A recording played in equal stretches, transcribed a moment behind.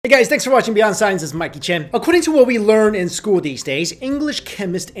Hey guys, thanks for watching Beyond Science. This is Mikexingchen. According to what we learn in school these days, English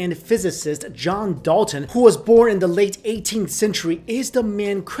chemist and physicist John Dalton, who was born in the late 18th century, is the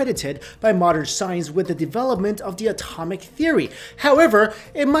man credited by modern science with the development of the atomic theory. However,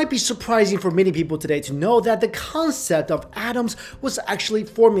 it might be surprising for many people today to know that the concept of atoms was actually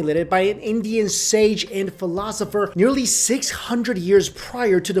formulated by an Indian sage and philosopher nearly 600 years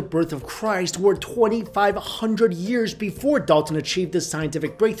prior to the birth of Christ, or 2,500 years before Dalton achieved this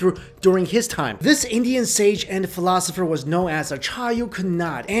scientific breakthrough during his time. This Indian sage and philosopher was known as Acharya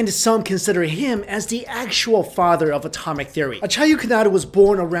Kanad, and some consider him as the actual father of atomic theory. Acharya Kanad was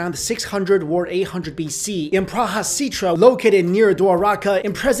born around 600 or 800 BC in Prahasitra, located near Dwaraka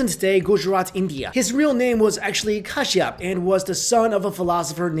in present-day Gujarat, India. His real name was actually Kashyap and was the son of a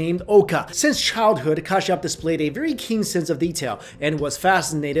philosopher named Oka. Since childhood, Kashyap displayed a very keen sense of detail and was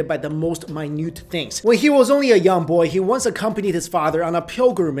fascinated by the most minute things. When he was only a young boy, he once accompanied his father on a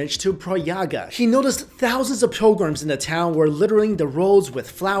pilgrimage to Prayaga. He noticed thousands of pilgrims in the town were littering the roads with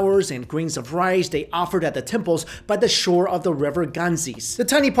flowers and grains of rice they offered at the temples by the shore of the river Ganges. The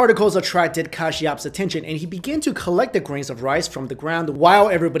tiny particles attracted Kashyap's attention, and he began to collect the grains of rice from the ground while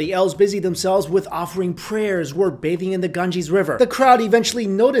everybody else busied themselves with offering prayers or bathing in the Ganges River. The crowd eventually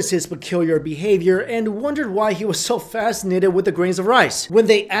noticed his peculiar behavior and wondered why he was so fascinated with the grains of rice. When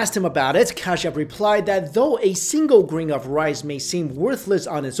they asked him about it, Kashyap replied that though a single grain of rice may seem worthless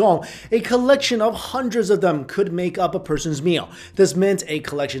on its own, a collection of hundreds of them could make up a person's meal. This meant a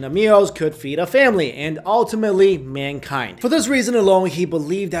collection of meals could feed a family and ultimately mankind. For this reason alone, he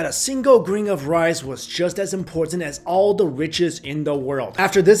believed that a single grain of rice was just as important as all the riches in the world.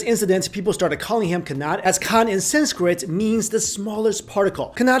 After this incident, people started calling him Kanad, as Kan in Sanskrit means the smallest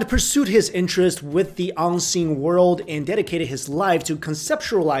particle. Kanad pursued his interest with the unseen world and dedicated his life to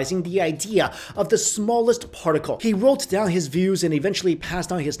conceptualizing the idea of the smallest particle. He wrote down his views and eventually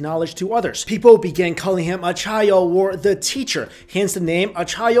passed on his knowledge to others. People began calling him Acharya, or the teacher, hence the name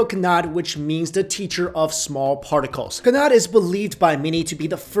Acharya Kanad, which means the teacher of small particles. Kanad is believed by many to be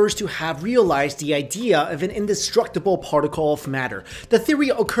the first to have realized the idea of an indestructible particle of matter. The theory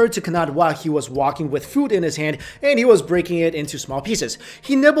occurred to Kanad while he was walking with food in his hand and he was breaking it into small pieces.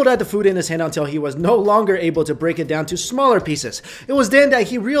 He nibbled at the food in his hand until he was no longer able to break it down to smaller pieces. It was then that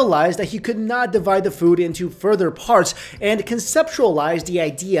he realized that he could not divide the food into further parts and conceptualized the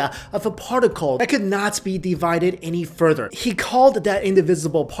idea of a particle that could not be divided any further. He called that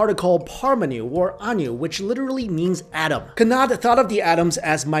indivisible particle Parmanu, or Anu, which literally means atom. Kanad thought of the atoms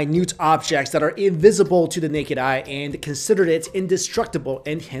as minute objects that are invisible to the naked eye and considered it indestructible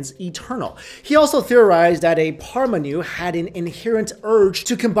and hence eternal. He also theorized that a Parmanu had an inherent urge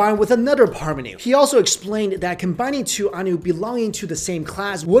to combine with another Parmanu. He also explained that combining two Anu belonging to the same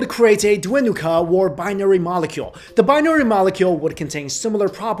class would create a Dwenuka, or binary molecule. The binary molecule would contain similar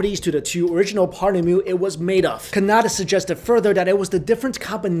properties to the two original Parmanu it was made of. Kanad suggested further that it was the different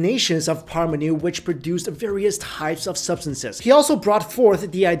combinations of Parmanu which produced various types of substances. He also brought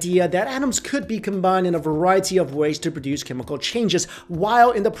forth the idea that atoms could be combined in a variety of ways to produce chemical changes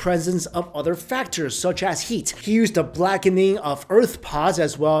while in the presence of other factors such as heat. He used the blackening of earth pods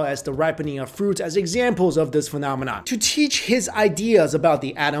as well as the ripening of fruits as examples of this phenomenon. To teach his ideas about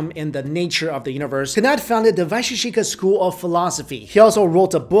the atom and the nature of the universe, Kanad founded the Vaisheshika school of philosophy. He also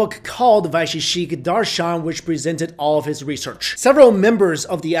wrote a book called Vaisheshik Darshan, which presented all of his research. Several members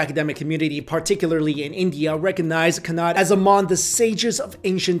of the academic community, particularly in India, recognize Kanad as among the sages of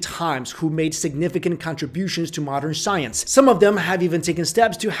ancient times who made significant contributions to modern science. Some of them have even taken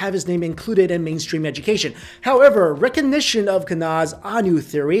steps to have his name included in mainstream education. However, recognition of Kanad's Anu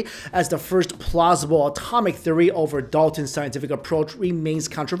theory as the first plausible atomic theory over Dalton's scientific approach remains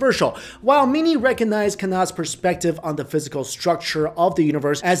controversial. While many recognize Kanad's perspective on the physical structure of the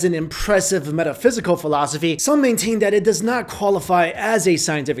universe as an impressive metaphysical philosophy, some maintain that it does not qualify as a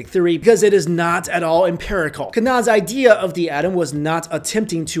scientific theory because it is not at all empirical. Kanad's idea of the atom was not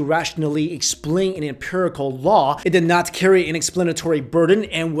attempting to rationally explain an empirical law. It did not carry an explanatory burden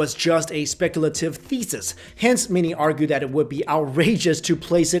and was just a speculative thesis. Hence, many argue that it would be outrageous to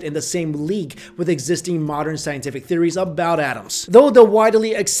place it in the same league with existing modern scientific theories about atoms. Though the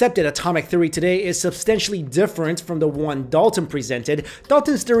widely accepted atomic theory today is substantially different from the one Dalton presented,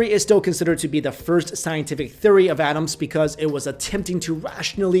 Dalton's theory is still considered to be the first scientific theory of atoms because it was attempting to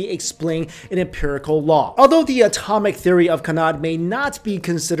rationally explain an empirical law. Although the atomic theory of Kanad may not be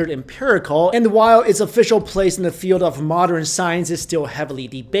considered empirical, and while its official place in the field of modern science is still heavily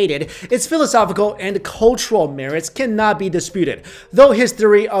debated, its philosophical and cultural merits cannot be disputed. Though his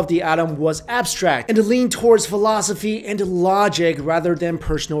theory of the atom was abstract and leaned towards philosophy and logic rather than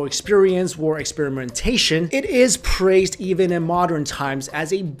personal experience or experimentation, it is praised even in modern modern times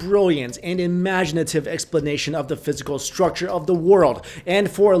as a brilliant and imaginative explanation of the physical structure of the world, and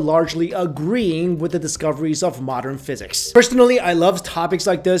for largely agreeing with the discoveries of modern physics. Personally, I love topics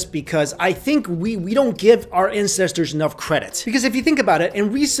like this because I think we don't give our ancestors enough credit. Because if you think about it,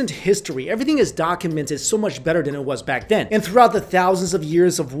 in recent history, everything is documented so much better than it was back then. And throughout the thousands of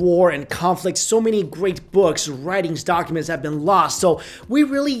years of war and conflict, so many great books, writings, documents have been lost. So we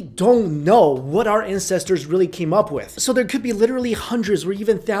really don't know what our ancestors really came up with. So there could be literally hundreds or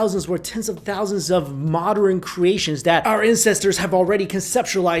even thousands or tens of thousands of modern creations that our ancestors have already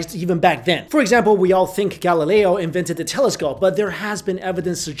conceptualized even back then. For example, we all think Galileo invented the telescope, but there has been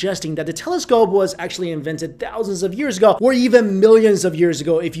evidence suggesting that the telescope was actually invented thousands of years ago, or even millions of years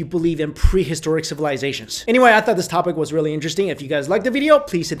ago if you believe in prehistoric civilizations. Anyway, I thought this topic was really interesting. If you guys liked the video,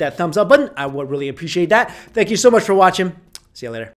 please hit that thumbs up button. I would really appreciate that. Thank you so much for watching. See you later.